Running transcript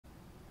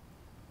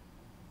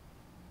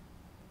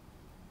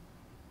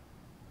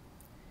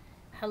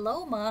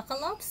Hello mga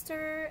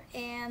ka-lobster,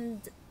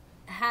 and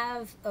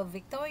have a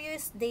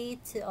victorious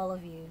day to all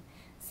of you.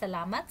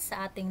 Salamat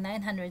sa ating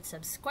 900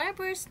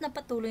 subscribers na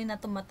patuloy na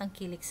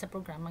tumatangkilik sa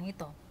programang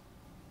ito.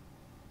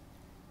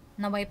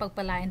 Naway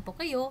pagpalain po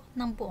kayo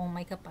ng buong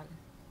may kapal.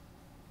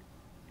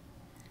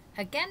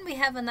 Again, we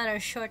have another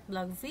short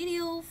vlog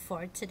video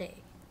for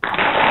today.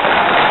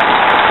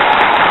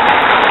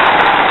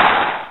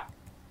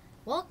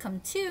 Welcome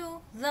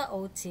to the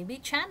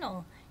OTB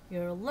channel,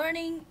 your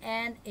learning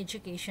and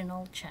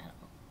educational channel.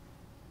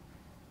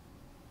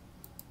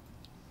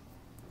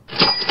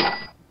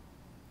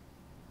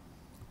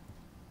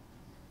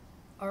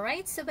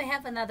 Alright, so we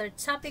have another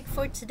topic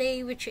for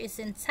today, which is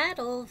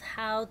entitled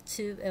How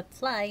to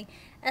Apply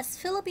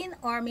as Philippine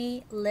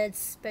Army Led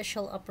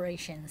Special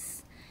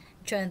Operations.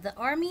 Join the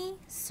Army,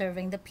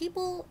 serving the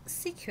people,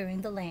 securing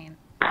the land.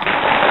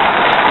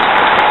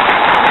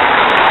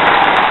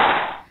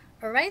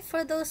 Alright,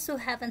 for those who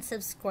haven't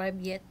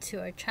subscribed yet to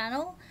our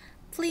channel,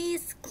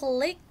 please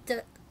click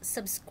the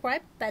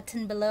subscribe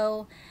button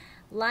below,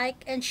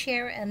 like and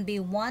share, and be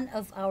one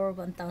of our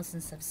 1,000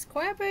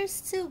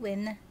 subscribers to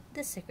win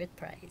the secret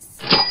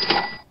prize.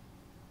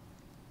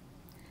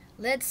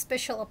 Led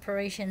Special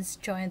Operations,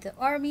 join the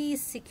Army,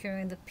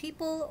 securing the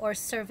people, or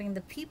serving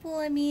the people,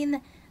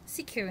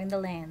 securing the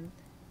land.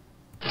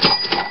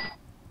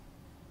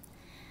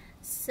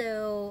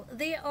 So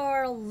they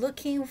are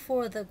looking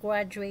for the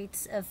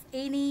graduates of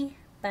any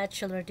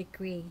bachelor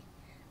degree,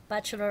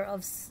 Bachelor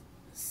of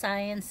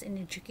Science in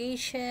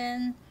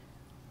Education,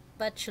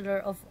 Bachelor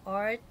of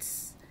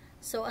Arts.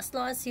 So as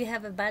long as you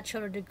have a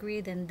bachelor degree,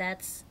 then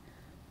that's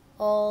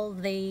all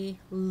they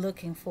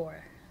looking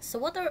for. So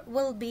what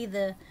will be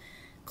the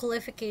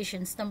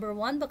qualifications? Number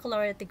 1,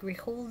 baccalaureate degree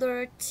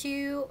holder.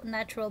 2,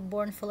 natural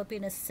born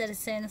Filipino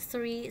citizen.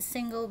 3,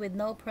 single with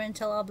no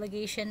parental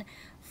obligation.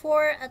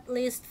 4, at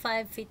least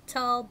 5 feet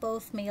tall,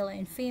 both male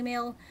and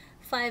female.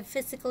 5,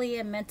 physically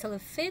and mentally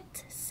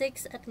fit.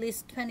 6, at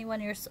least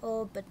 21 years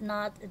old but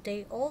not a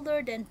day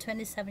older than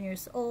 27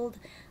 years old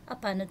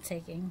upon the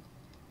taking.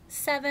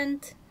 7,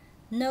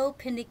 no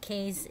pending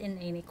case in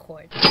any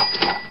court.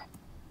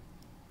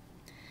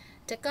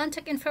 The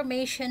contact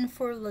information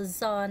for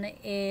Luzon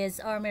is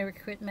Army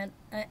Recruitment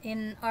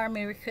in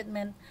Army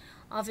Recruitment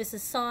Office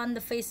Luzon. The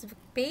Facebook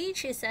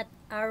page is at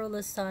Aro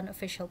Luzon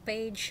official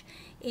page.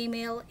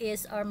 Email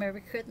is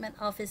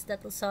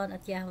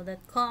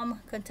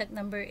armyrecruitmentoffice.luzon@yahoo.com. Contact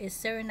number is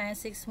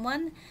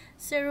 0961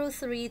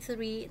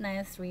 033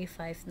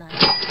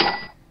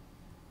 9359.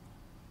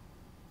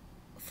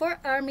 For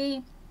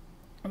Army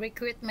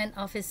Recruitment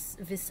Office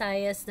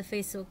Visayas, the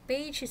Facebook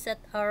page is at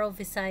Aro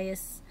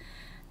Visayas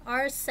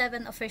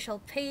R7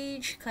 official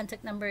page.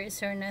 Contact number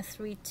is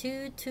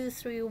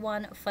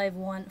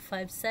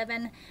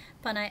 0932-231-5157.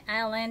 Panay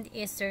Island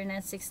is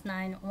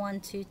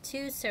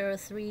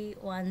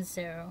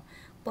 0969-122-0310.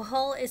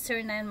 Bohol is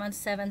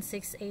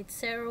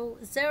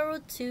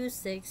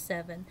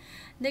 0917-680-0267.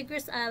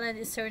 Negros Island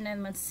is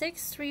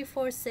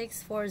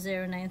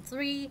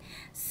 0916-346-4093.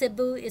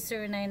 Cebu is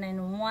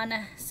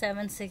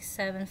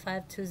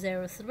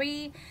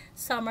 0991-767-5203.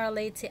 Samar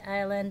Leyte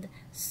Island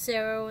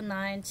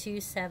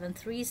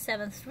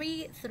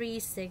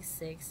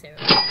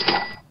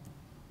 0927-373-3660.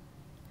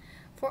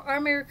 For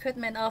Army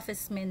Recruitment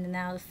Office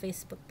Mindanao, the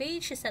Facebook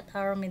page is at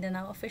our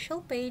Mindanao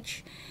official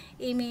page.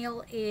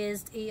 Email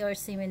is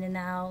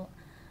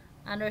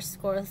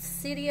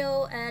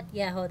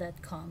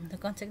arcmindanao_studio@yahoo.com. The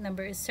contact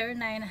number is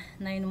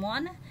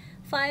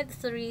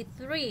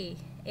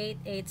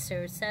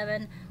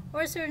 0991-533-8807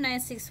 or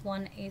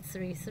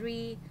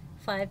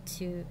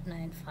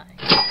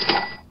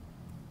 0961-833-5295.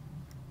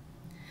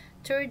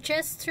 To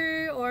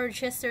register or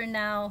register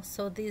now,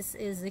 so this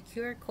is the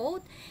QR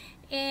code,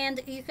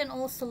 and you can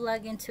also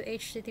log into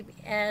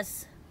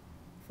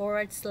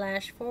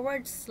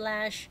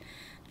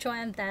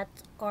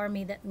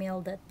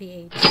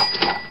https://join.army.mil.ph.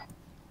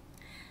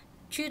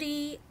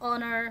 Duty,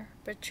 honor,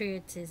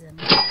 patriotism.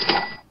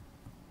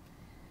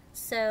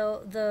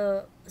 So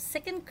the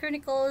 2nd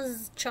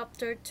Chronicles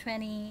chapter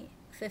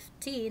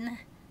 20:15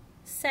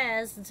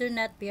 says, do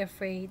not be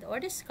afraid or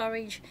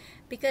discouraged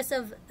because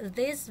of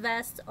this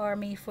vast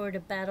army, for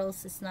the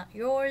battles is not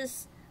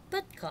yours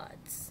but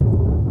God's.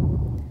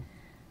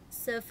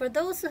 So for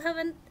those who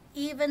haven't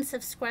even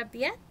subscribed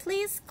yet,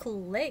 please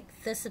click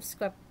the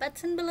subscribe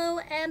button below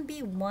and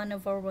be one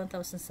of our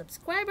 1,000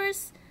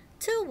 subscribers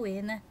to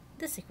win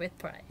the secret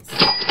prize.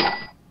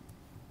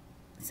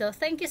 So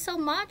thank you so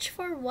much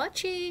for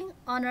watching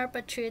Honor,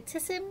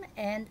 Patriotism,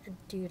 and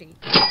Duty.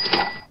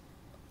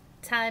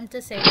 Time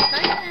to say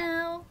goodbye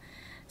now.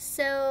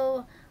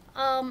 So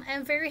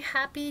I'm very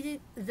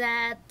happy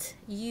that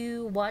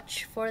you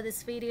watch for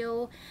this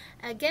video.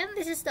 Again,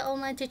 this is the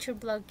Online Teacher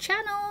Blog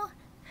channel.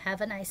 Have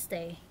a nice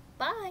day.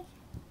 Bye.